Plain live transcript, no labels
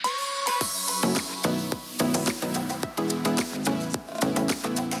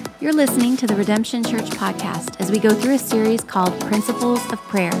You're listening to the Redemption Church podcast as we go through a series called Principles of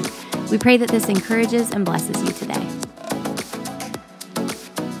Prayer. We pray that this encourages and blesses you today.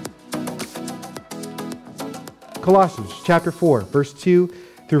 Colossians chapter 4, verse 2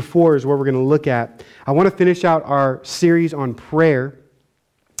 through 4 is where we're going to look at. I want to finish out our series on prayer.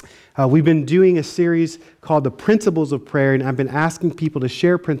 We've been doing a series called The Principles of Prayer, and I've been asking people to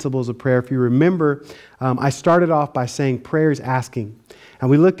share principles of prayer. If you remember, I started off by saying prayer is asking. And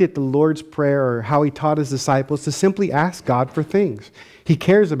we looked at the Lord's Prayer, or how He taught His disciples to simply ask God for things. He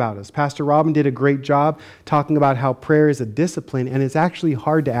cares about us. Pastor Robin did a great job talking about how prayer is a discipline, and it's actually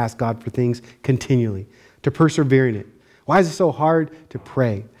hard to ask God for things continually, to persevere in it. Why is it so hard to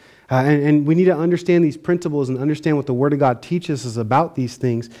pray? And we need to understand these principles and understand what the Word of God teaches us about these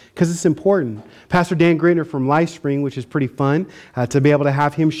things because it's important. Pastor Dan Gritner from LifeSpring, which is pretty fun to be able to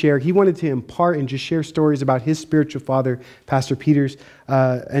have him share. He wanted to impart and just share stories about his spiritual father, Pastor Peters,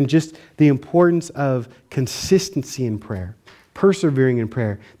 and just the importance of consistency in prayer, persevering in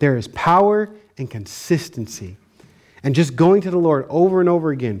prayer. There is power and consistency. And just going to the Lord over and over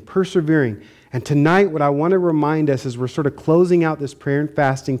again, persevering. And tonight, what I want to remind us as we're sort of closing out this prayer and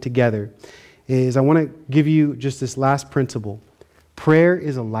fasting together is I want to give you just this last principle. Prayer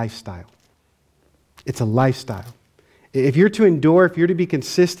is a lifestyle. It's a lifestyle. If you're to endure, if you're to be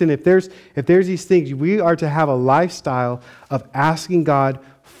consistent, if there's these things, we are to have a lifestyle of asking God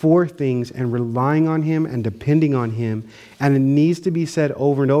for things and relying on Him and depending on Him. And it needs to be said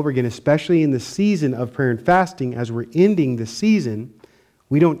over and over again, especially in the season of prayer and fasting as we're ending the season.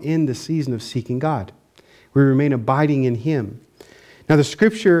 We don't end the season of seeking God. We remain abiding in Him. Now, the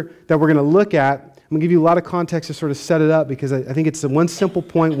scripture that we're going to look at, I'm going to give you a lot of context to sort of set it up because I think it's the one simple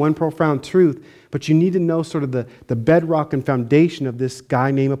point, one profound truth, but you need to know sort of the bedrock and foundation of this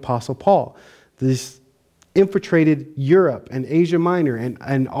guy named Apostle Paul. This infiltrated Europe and Asia Minor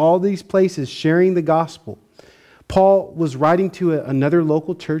and all these places sharing the gospel. Paul was writing to another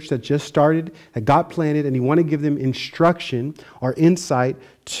local church that just started, that got planted, and he wanted to give them instruction or insight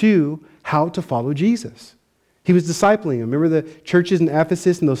to how to follow Jesus. He was discipling them. Remember the churches in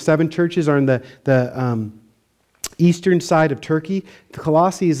Ephesus, and those 7 churches are in the eastern side of Turkey.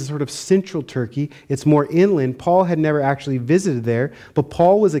 Colossae is a sort of central Turkey. It's more inland. Paul had never actually visited there, but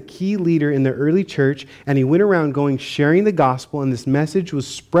Paul was a key leader in the early church, and he went around sharing the gospel, and this message was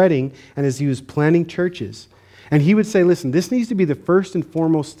spreading, and as he was planting churches. And he would say, listen, this needs to be the first and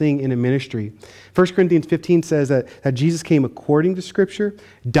foremost thing in a ministry. 1 Corinthians 15 says that Jesus came according to Scripture,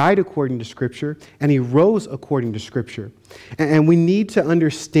 died according to Scripture, and He rose according to Scripture. And we need to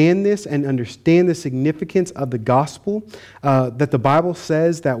understand this and understand the significance of the gospel, that the Bible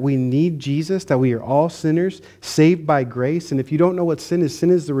says that we need Jesus, that we are all sinners, saved by grace. And if you don't know what sin is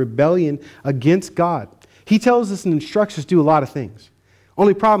the rebellion against God. He tells us and instructs us to do a lot of things.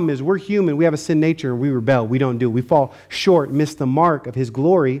 Only problem is we're human, we have a sin nature, and we rebel, we don't do it. We fall short, miss the mark of His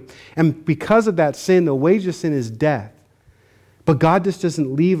glory. And because of that sin, the wage of sin is death. But God just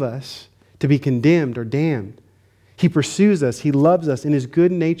doesn't leave us to be condemned or damned. He pursues us, He loves us in His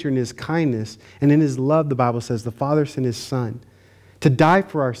good nature and His kindness. And in His love, the Bible says, the Father sent His Son to die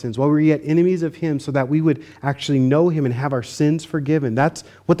for our sins while we were yet enemies of Him so that we would actually know Him and have our sins forgiven. That's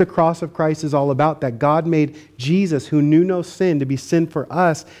what the cross of Christ is all about, that God made Jesus, who knew no sin, to be sin for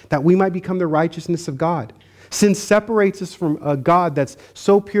us, that we might become the righteousness of God. Sin separates us from a God that's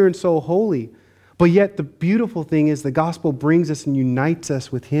so pure and so holy, but yet the beautiful thing is the gospel brings us and unites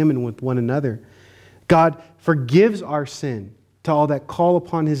us with Him and with one another. God forgives our sin to all that call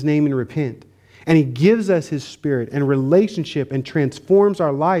upon His name and repent. And He gives us His Spirit and relationship and transforms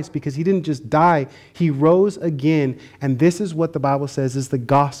our lives because He didn't just die, He rose again. And this is what the Bible says is the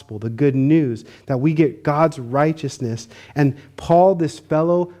gospel, the good news, that we get God's righteousness. And Paul, this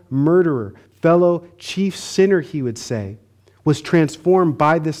fellow murderer, fellow chief sinner, he would say, was transformed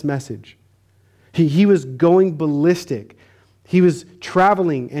by this message. He was going ballistic. He was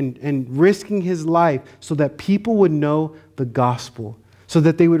traveling and risking his life so that people would know the gospel, so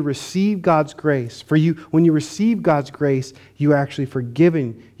that they would receive God's grace. For you, when you receive God's grace, you are actually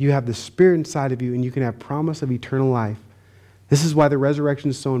forgiven. You have the Spirit inside of you, and you can have promise of eternal life. This is why the resurrection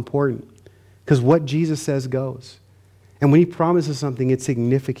is so important, because what Jesus says goes. And when He promises something, it's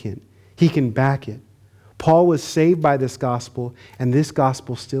significant. He can back it. Paul was saved by this gospel, and this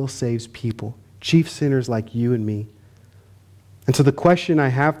gospel still saves people, chief sinners like you and me. And so the question I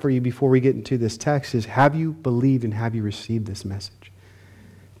have for you before we get into this text is, have you believed and have you received this message?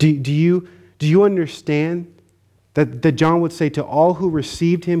 Do you understand that John would say to all who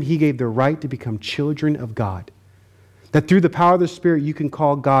received Him, He gave the right to become children of God? That through the power of the Spirit, you can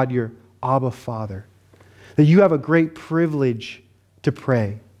call God your Abba Father. That you have a great privilege to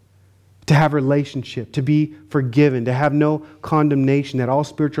pray. to have relationship, to be forgiven, to have no condemnation, that all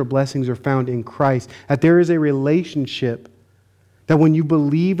spiritual blessings are found in Christ, that there is a relationship that when you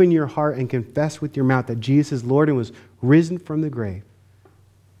believe in your heart and confess with your mouth that Jesus is Lord and was risen from the grave,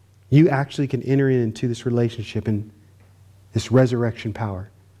 you actually can enter into this relationship and this resurrection power,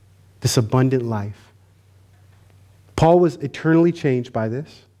 this abundant life. Paul was eternally changed by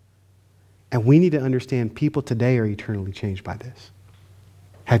this, and we need to understand people today are eternally changed by this.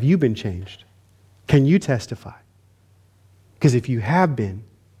 Have you been changed? Can you testify? Because if you have been,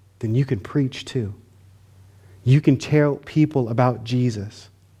 then you can preach too. You can tell people about Jesus.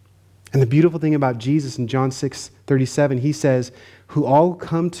 And the beautiful thing about Jesus in John 6:37, he says, "Who all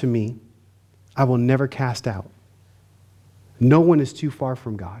come to me, I will never cast out." No one is too far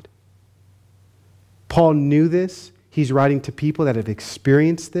from God. Paul knew this. He's writing to people that have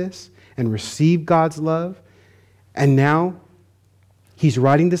experienced this and received God's love. And now he's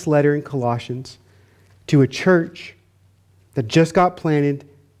writing this letter in Colossians to a church that just got planted,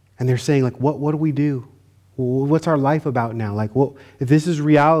 and they're saying, like, what do we do? What's our life about now? Like, if this is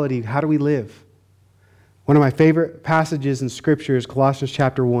reality, how do we live? One of my favorite passages in Scripture is Colossians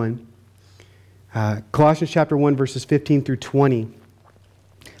chapter 1. Colossians chapter 1, verses 15 through 20.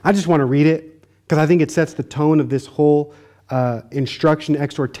 I just want to read it because I think it sets the tone of this whole instruction,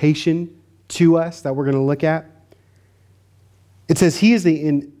 exhortation to us that we're going to look at. It says, "He is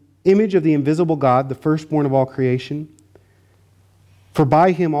the image of the invisible God, the firstborn of all creation. For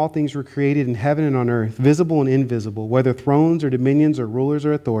by him all things were created in heaven and on earth, visible and invisible, whether thrones or dominions or rulers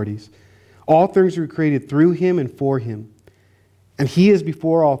or authorities. All things were created through him and for him. And he is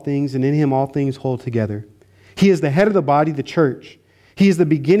before all things, and in him all things hold together. He is the head of the body, the church. He is the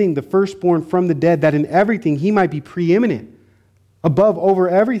beginning, the firstborn from the dead, that in everything he might be preeminent, above, over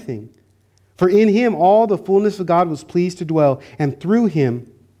everything. For in him all the fullness of God was pleased to dwell, and through him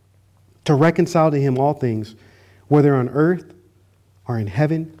to reconcile to him all things, whether on earth or in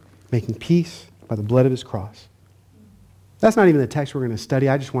heaven, making peace by the blood of his cross." That's not even the text we're going to study.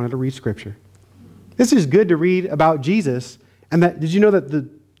 I just wanted to read Scripture. This is good to read about Jesus. And did you know that the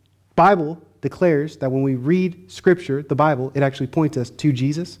Bible declares that when we read Scripture, the Bible, it actually points us to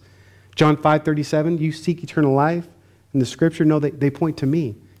Jesus? John 5:37, "You seek eternal life." And the Scripture, no, they point to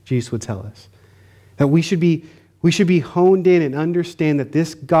me, Jesus would tell us. That we should be honed in and understand that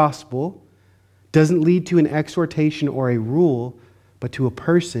this gospel doesn't lead to an exhortation or a rule, but to a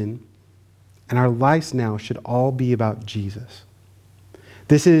person, and our lives now should all be about Jesus.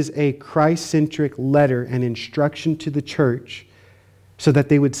 This is a Christ-centric letter and instruction to the church so that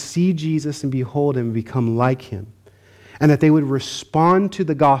they would see Jesus and behold him and become like him, and that they would respond to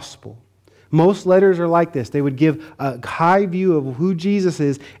the gospel. Most letters are like this. They would give a high view of who Jesus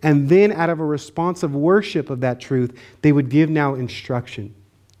is, and then out of a response of worship of that truth, they would give now instruction.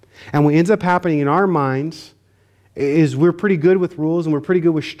 And what ends up happening in our minds is we're pretty good with rules and we're pretty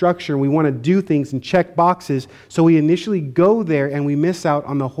good with structure, and we want to do things and check boxes, so we initially go there and we miss out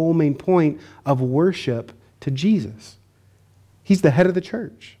on the whole main point of worship to Jesus. He's the head of the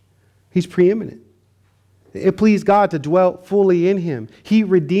church. He's preeminent. It pleased God to dwell fully in him. He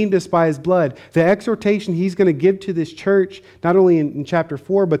redeemed us by his blood. The exhortation he's going to give to this church, not only in chapter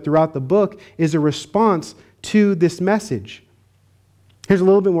 4, but throughout the book, is a response to this message. Here's a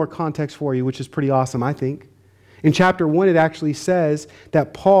little bit more context for you, which is pretty awesome, I think. In chapter 1, it actually says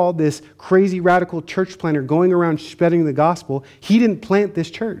that Paul, this crazy radical church planter going around spreading the gospel, he didn't plant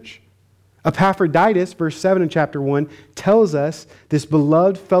this church. Epaphroditus, verse 7 in chapter 1, tells us this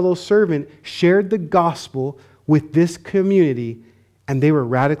beloved fellow servant shared the gospel with this community, and they were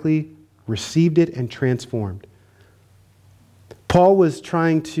radically received it and transformed. Paul was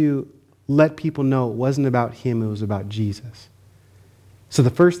trying to let people know it wasn't about him, it was about Jesus. So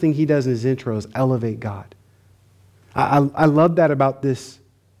the first thing he does in his intro is elevate God. I love that about this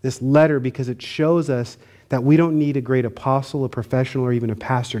letter, because it shows us that we don't need a great apostle, a professional, or even a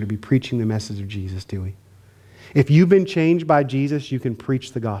pastor to be preaching the message of Jesus, do we? If you've been changed by Jesus, you can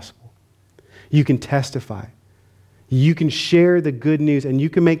preach the gospel. You can testify. You can share the good news, and you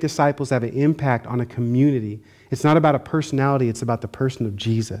can make disciples that have an impact on a community. It's not about a personality, it's about the person of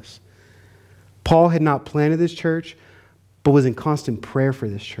Jesus. Paul had not planted this church, but was in constant prayer for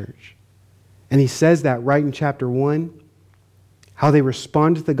this church. And he says that right in chapter 1, how they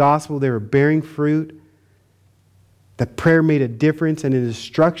responded to the gospel, they were bearing fruit, that prayer made a difference, and his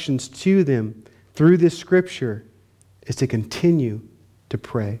instructions to them through this scripture is to continue to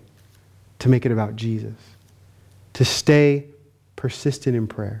pray, to make it about Jesus, to stay persistent in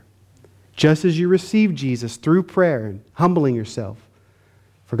prayer. Just as you receive Jesus through prayer and humbling yourself,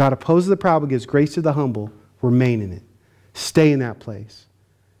 for God opposes the proud but gives grace to the humble, remain in it. Stay in that place.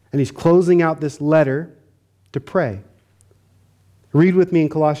 and he's closing out this letter to pray. Read with me in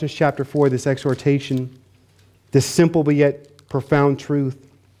Colossians chapter 4, this exhortation, this simple but yet profound truth.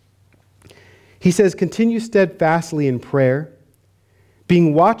 He says, continue steadfastly in prayer,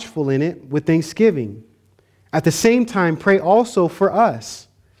 being watchful in it with thanksgiving. At the same time, pray also for us,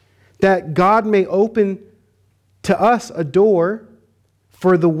 that God may open to us a door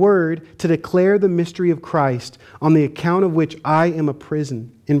for the word to declare the mystery of Christ, on the account of which I am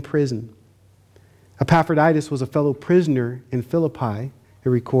in prison. Epaphroditus was a fellow prisoner in Philippi, it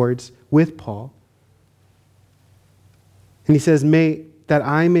records, with Paul. And he says, that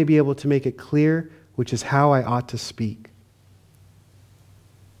I may be able to make it clear, which is how I ought to speak.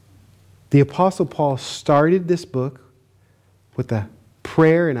 The Apostle Paul started this book with a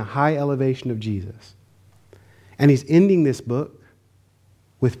prayer and a high elevation of Jesus. And he's ending this book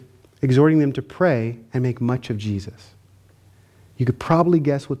with exhorting them to pray and make much of Jesus. You could probably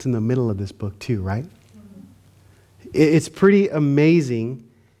guess what's in the middle of this book too, right? It's pretty amazing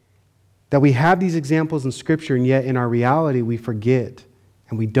that we have these examples in Scripture, and yet in our reality we forget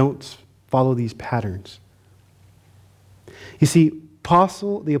and we don't follow these patterns. You see,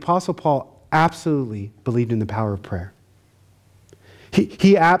 the Apostle Paul absolutely believed in the power of prayer.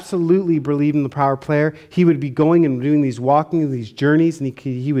 He absolutely believed in the power of prayer. He would be going and doing these walking, these journeys, and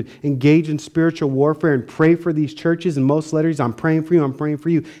he would engage in spiritual warfare and pray for these churches. In most letters, I'm praying for you, I'm praying for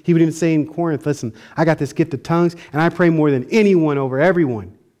you. He would even say in Corinth, listen, I got this gift of tongues, and I pray more than anyone over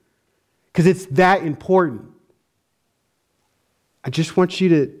everyone. Because it's that important. I just want you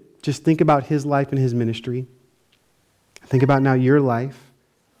to just think about his life and his ministry. Think about now your life.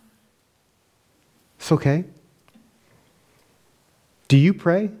 It's okay. Do you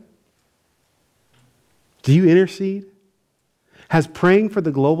pray? Do you intercede? Has praying for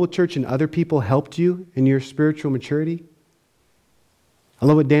the global church and other people helped you in your spiritual maturity? I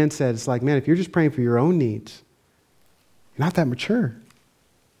love what Dan said. It's like, man, if you're just praying for your own needs, you're not that mature.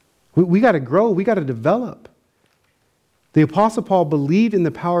 We got to grow. We got to develop. The Apostle Paul believed in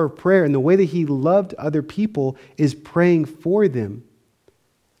the power of prayer, and the way that he loved other people is praying for them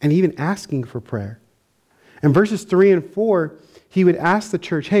and even asking for prayer. In verses 3 and 4, he would ask the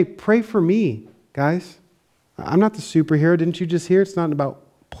church, hey, pray for me, guys. I'm not the superhero. Didn't you just hear? It's not about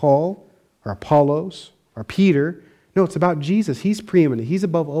Paul or Apollos or Peter. No, it's about Jesus. He's preeminent. He's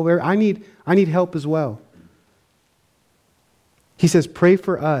above all. I need help as well. He says, pray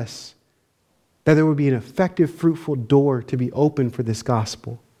for us that there would be an effective, fruitful door to be open for this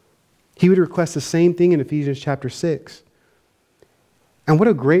gospel. He would request the same thing in Ephesians chapter 6. And what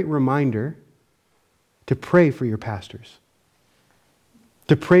a great reminder to pray for your pastors,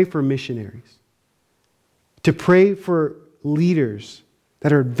 to pray for missionaries, to pray for leaders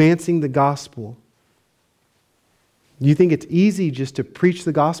that are advancing the gospel. You think it's easy just to preach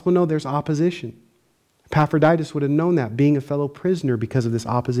the gospel? No, there's opposition. Epaphroditus would have known that, being a fellow prisoner because of this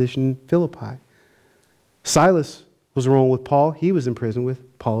opposition in Philippi. Silas was wrong with Paul. He was in prison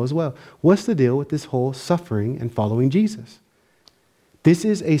with Paul as well. What's the deal with this whole suffering and following Jesus? This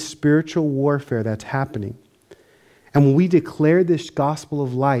is a spiritual warfare that's happening. And when we declare this gospel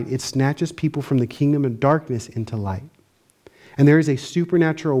of light, it snatches people from the kingdom of darkness into light. And there is a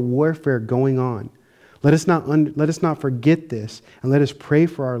supernatural warfare going on. Let us not forget this, and let us pray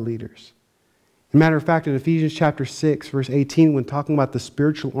for our leaders. As a matter of fact, in Ephesians chapter 6, verse 18, when talking about the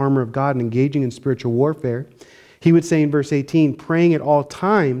spiritual armor of God and engaging in spiritual warfare, he would say in verse 18, praying at all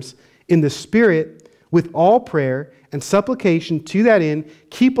times in the Spirit with all prayer and supplication to that end,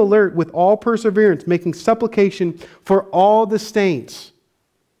 keep alert with all perseverance, making supplication for all the saints.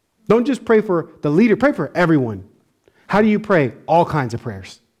 Don't just pray for the leader, pray for everyone. How do you pray? All kinds of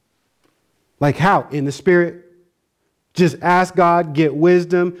prayers. Like how? In the Spirit. Just ask God, get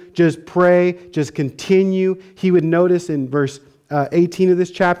wisdom, just pray, just continue. He would notice in verse 18 of this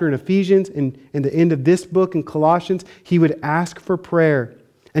chapter in Ephesians, and in the end of this book in Colossians, he would ask for prayer.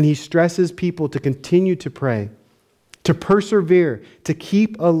 And he stresses people to continue to pray, to persevere, to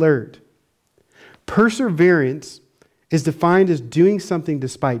keep alert. Perseverance is defined as doing something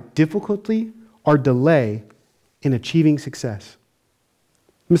despite difficulty or delay in achieving success.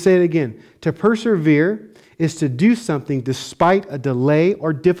 Let me say it again. To persevere is to do something despite a delay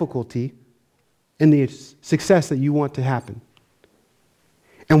or difficulty in the success that you want to happen.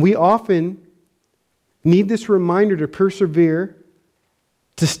 And we often need this reminder to persevere,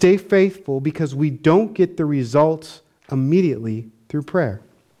 to stay faithful, because we don't get the results immediately through prayer.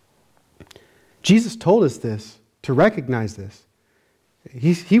 Jesus told us this, to recognize this.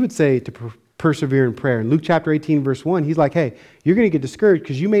 He would say to persevere in prayer. In Luke chapter 18, verse 1, he's like, hey, you're going to get discouraged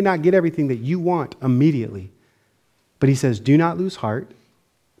because you may not get everything that you want immediately. But he says, do not lose heart,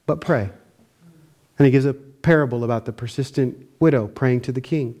 but pray. And he gives a parable about the persistent widow praying to the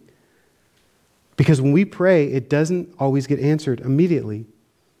king. Because when we pray, it doesn't always get answered immediately.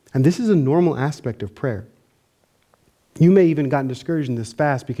 And this is a normal aspect of prayer. You may even gotten discouraged in this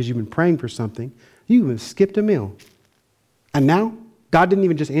fast because you've been praying for something. You even skipped a meal. And now, God didn't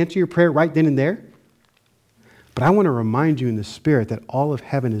even just answer your prayer right then and there. But I want to remind you in the Spirit that all of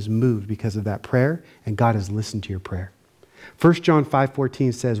heaven is moved because of that prayer, and God has listened to your prayer. 1 John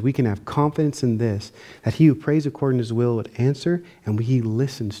 5:14 says we can have confidence in this, that he who prays according to his will would answer, and he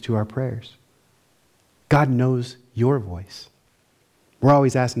listens to our prayers. God knows your voice. We're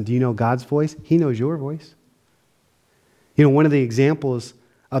always asking, do you know God's voice? He knows your voice. You know, one of the examples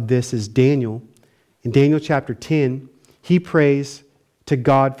of this is Daniel. In Daniel chapter 10, he prays to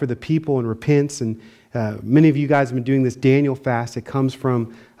God for the people and repents. And many of you guys have been doing this Daniel fast. It comes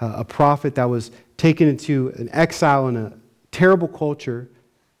from a prophet that was taken into an exile in a terrible culture,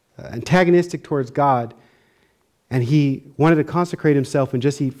 antagonistic towards God. And he wanted to consecrate himself and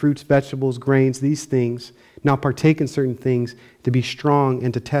just eat fruits, vegetables, grains, these things, not partake in certain things, to be strong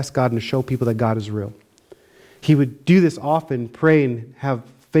and to test God and to show people that God is real. He would do this often, pray and have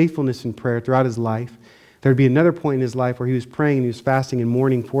faithfulness in prayer throughout his life. There would be another point in his life where he was praying and he was fasting and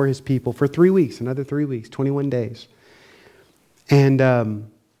mourning for his people for 3 weeks, another 3 weeks, 21 days. And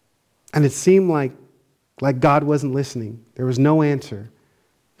it seemed like God wasn't listening. There was no answer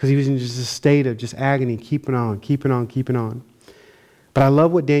because he was in just a state of just agony, keeping on. But I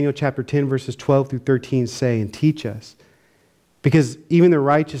love what Daniel chapter 10 verses 12 through 13 say and teach us. Because even the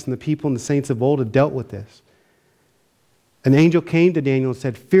righteous and the people and the saints of old have dealt with this. An angel came to Daniel and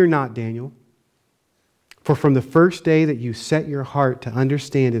said, "Fear not, Daniel, for from the first day that you set your heart to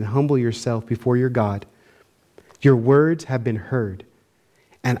understand and humble yourself before your God, your words have been heard,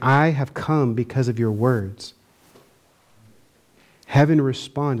 and I have come because of your words." Heaven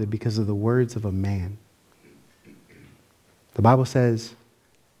responded because of the words of a man. The Bible says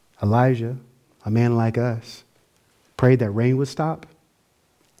Elijah, a man like us, prayed that rain would stop,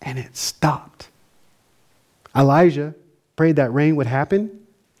 and it stopped. Elijah prayed that rain would happen,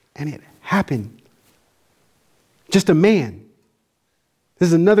 and it happened. Just a man. This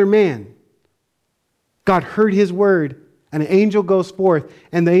is another man. God heard his word, and an angel goes forth,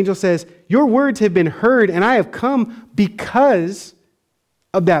 and the angel says, "Your words have been heard, and I have come because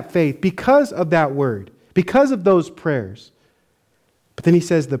of that faith, because of that word, because of those prayers." But then he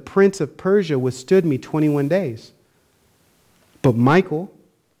says, "The prince of Persia withstood me 21 days. But Michael,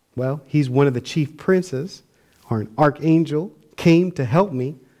 well, he's one of the chief princes, or an archangel, came to help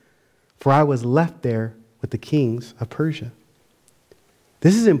me, for I was left there with the kings of Persia."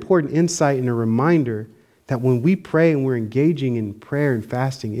 This is important insight and a reminder that when we pray and we're engaging in prayer and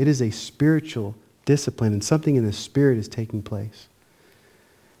fasting, it is a spiritual discipline and something in the spirit is taking place.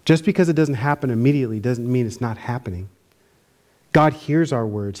 Just because it doesn't happen immediately doesn't mean it's not happening. God hears our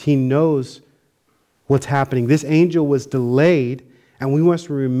words. He knows what's happening. This angel was delayed, and we must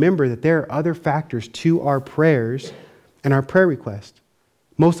remember that there are other factors to our prayers and our prayer request.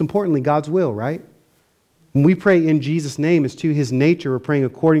 Most importantly, God's will, right? When we pray in Jesus' name, it's to his nature. We're praying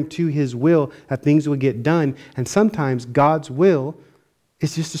according to his will that things will get done. And sometimes God's will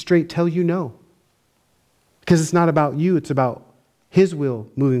is just a straight tell you no. Because it's not about you, it's about his will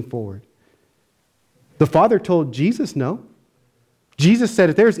moving forward. The Father told Jesus no. Jesus said,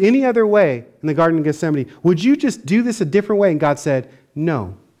 if there's any other way in the Garden of Gethsemane, would you just do this a different way? And God said,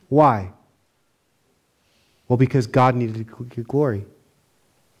 no. Why? Well, because God needed to get glory.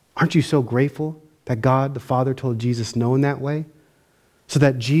 Aren't you so grateful that God, the Father, told Jesus no in that way? So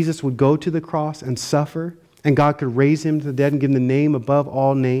that Jesus would go to the cross and suffer, and God could raise him to the dead and give him the name above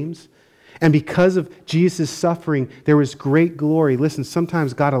all names. And because of Jesus' suffering, there was great glory. Listen,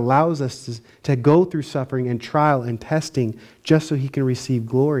 sometimes God allows us to go through suffering and trial and testing just so he can receive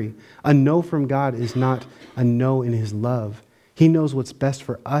glory. A no from God is not a no in his love. He knows what's best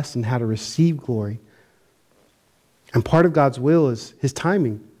for us and how to receive glory. And part of God's will is his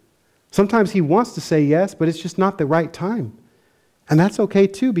timing. Sometimes he wants to say yes, but it's just not the right time. And that's okay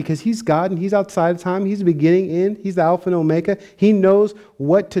too, because he's God and he's outside of time. He's the beginning, end. He's the Alpha and Omega. He knows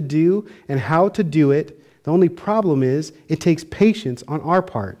what to do and how to do it. The only problem is it takes patience on our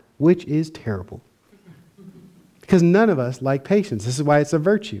part, which is terrible. Because none of us like patience. This is why it's a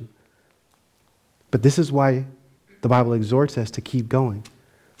virtue. But this is why the Bible exhorts us to keep going,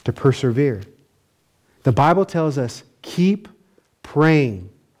 to persevere. The Bible tells us, keep praying.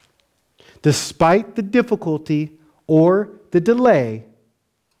 Despite the difficulty or the delay,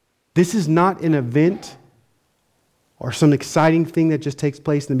 this is not an event or some exciting thing that just takes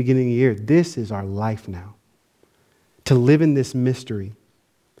place in the beginning of the year. This is our life now. To live in this mystery.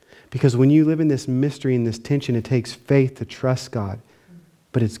 Because when you live in this mystery and this tension, it takes faith to trust God.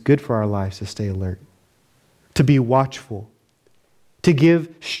 But it's good for our lives to stay alert, to be watchful, to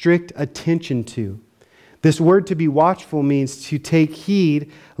give strict attention to. This word to be watchful means to take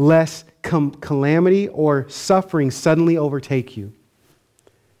heed lest calamity or suffering suddenly overtake you.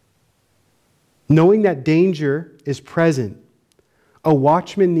 Knowing that danger is present, a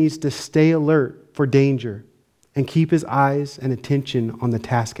watchman needs to stay alert for danger and keep his eyes and attention on the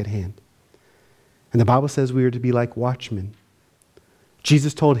task at hand. And the Bible says we are to be like watchmen.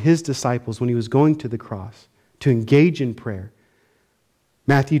 Jesus told his disciples when he was going to the cross to engage in prayer.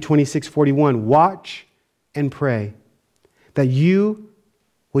 Matthew 26:41, watch and pray that you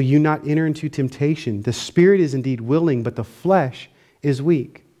not enter into temptation. The spirit is indeed willing, but the flesh is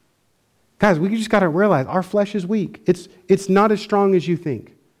weak. Guys, we just got to realize our flesh is weak. It's not as strong as you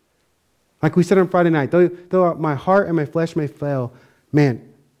think. Like we said on Friday night, though my heart and my flesh may fail,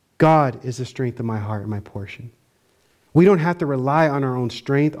 man, God is the strength of my heart and my portion. We don't have to rely on our own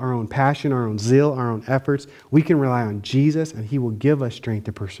strength, our own passion, our own zeal, our own efforts. We can rely on Jesus, and he will give us strength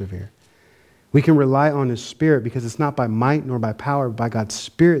to persevere. We can rely on his Spirit because it's not by might nor by power, but by God's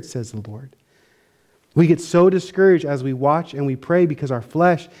Spirit, says the Lord. We get so discouraged as we watch and we pray because our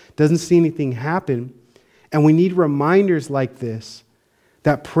flesh doesn't see anything happen. And we need reminders like this,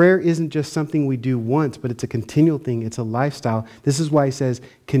 that prayer isn't just something we do once, but it's a continual thing. It's a lifestyle. This is why he says,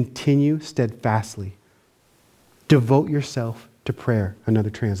 continue steadfastly. Devote yourself to prayer, another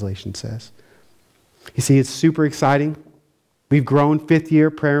translation says. You see, it's super exciting. We've grown 5th year,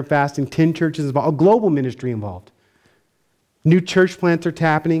 prayer and fasting, 10 churches involved, a global ministry involved. New church plants are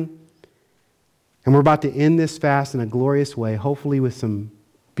happening. And we're about to end this fast in a glorious way, hopefully with some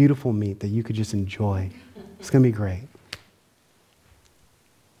beautiful meat that you could just enjoy. It's going to be great.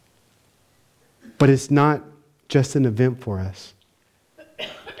 But it's not just an event for us.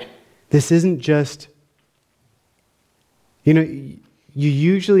 This isn't just, you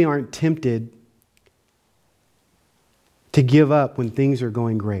usually aren't tempted to give up when things are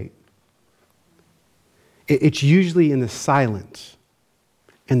going great. It's usually in the silence,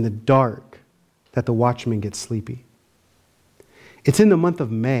 in the dark, that the watchman gets sleepy. It's in the month of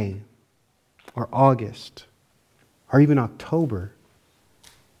May or August or even October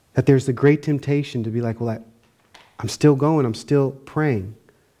that there's the great temptation to be like, well, I'm still going, I'm still praying.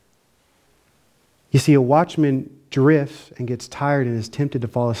 You see, a watchman drifts and gets tired and is tempted to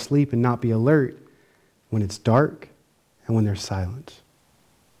fall asleep and not be alert when it's dark and when there's silence.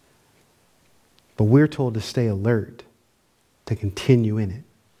 But we're told to stay alert, to continue in it,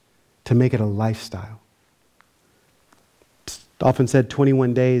 to make it a lifestyle. It's often said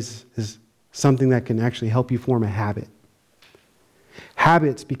 21 days is something that can actually help you form a habit.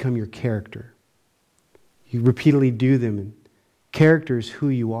 Habits become your character. You repeatedly do them, and character is who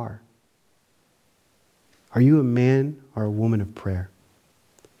you are. Are you a man or a woman of prayer,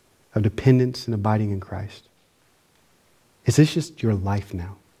 of dependence and abiding in Christ? Is this just your life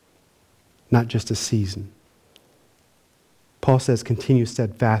now, not just a season? Paul says, continue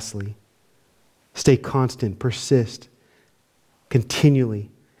steadfastly. Stay constant, persist, continually.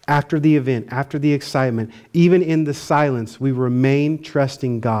 After the event, after the excitement, even in the silence, we remain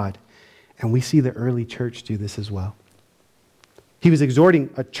trusting God. And we see the early church do this as well. He was exhorting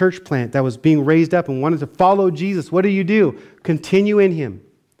a church plant that was being raised up and wanted to follow Jesus. What do? Continue in him.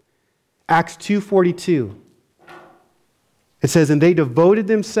 Acts 2:42. It says, and they devoted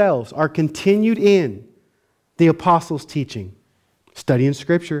themselves, or continued in the apostles' teaching, studying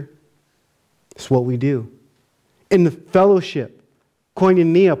Scripture. It's what we do. In the fellowship,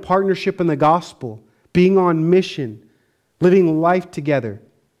 koinonia, partnership in the gospel, being on mission, living life together,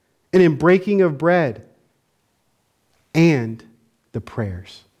 and in breaking of bread, and the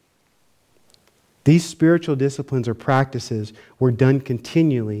prayers. These spiritual disciplines or practices were done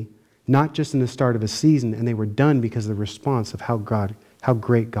continually, not just in the start of a season, and they were done because of the response of how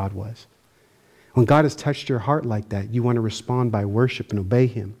great God was. When God has touched your heart like that, you want to respond by worship and obey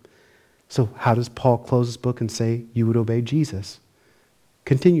him. So how does Paul close his book and say you would obey Jesus?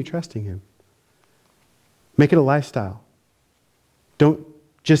 Continue trusting him. Make it a lifestyle. Don't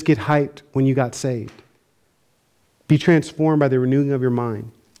just get hyped when you got saved. Be transformed by the renewing of your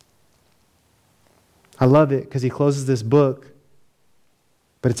mind. I love it because he closes this book,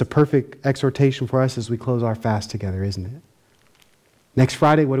 but it's a perfect exhortation for us as we close our fast together, isn't it? Next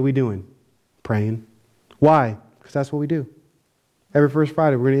Friday, what are we doing? Praying. Why? Because that's what we do. Every first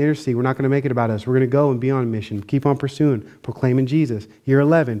Friday, we're going to intercede. We're not going to make it about us. We're going to go and be on mission. Keep on pursuing, proclaiming Jesus. Year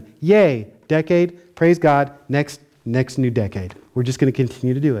 11. Yay. Decade. Praise God. Next new decade. We're just going to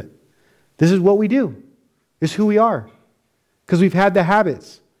continue to do it. This is what we do. It's who we are. Because we've had the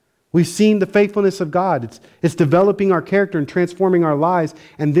habits. We've seen the faithfulness of God. It's developing our character and transforming our lives.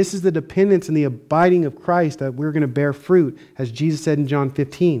 And this is the dependence and the abiding of Christ that we're going to bear fruit, as Jesus said in John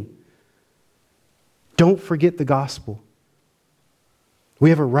 15. Don't forget the gospel. We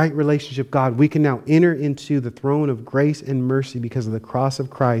have a right relationship with God. We can now enter into the throne of grace and mercy because of the cross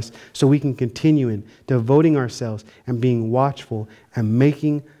of Christ, so we can continue in devoting ourselves and being watchful and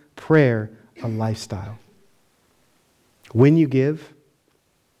making prayer a lifestyle. When you give,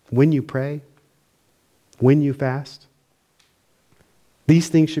 when you pray, when you fast, these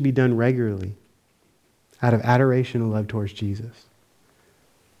things should be done regularly out of adoration and love towards Jesus.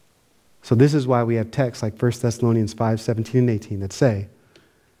 So this is why we have texts like 1 Thessalonians 5:17 and 18 that say,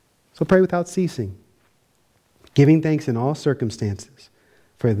 so pray without ceasing, giving thanks in all circumstances,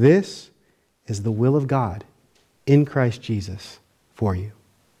 for this is the will of God in Christ Jesus for you.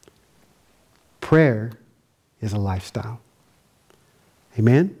 Prayer is a lifestyle.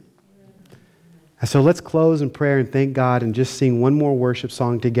 Amen? And so let's close in prayer and thank God and just sing one more worship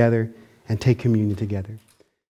song together and take communion together.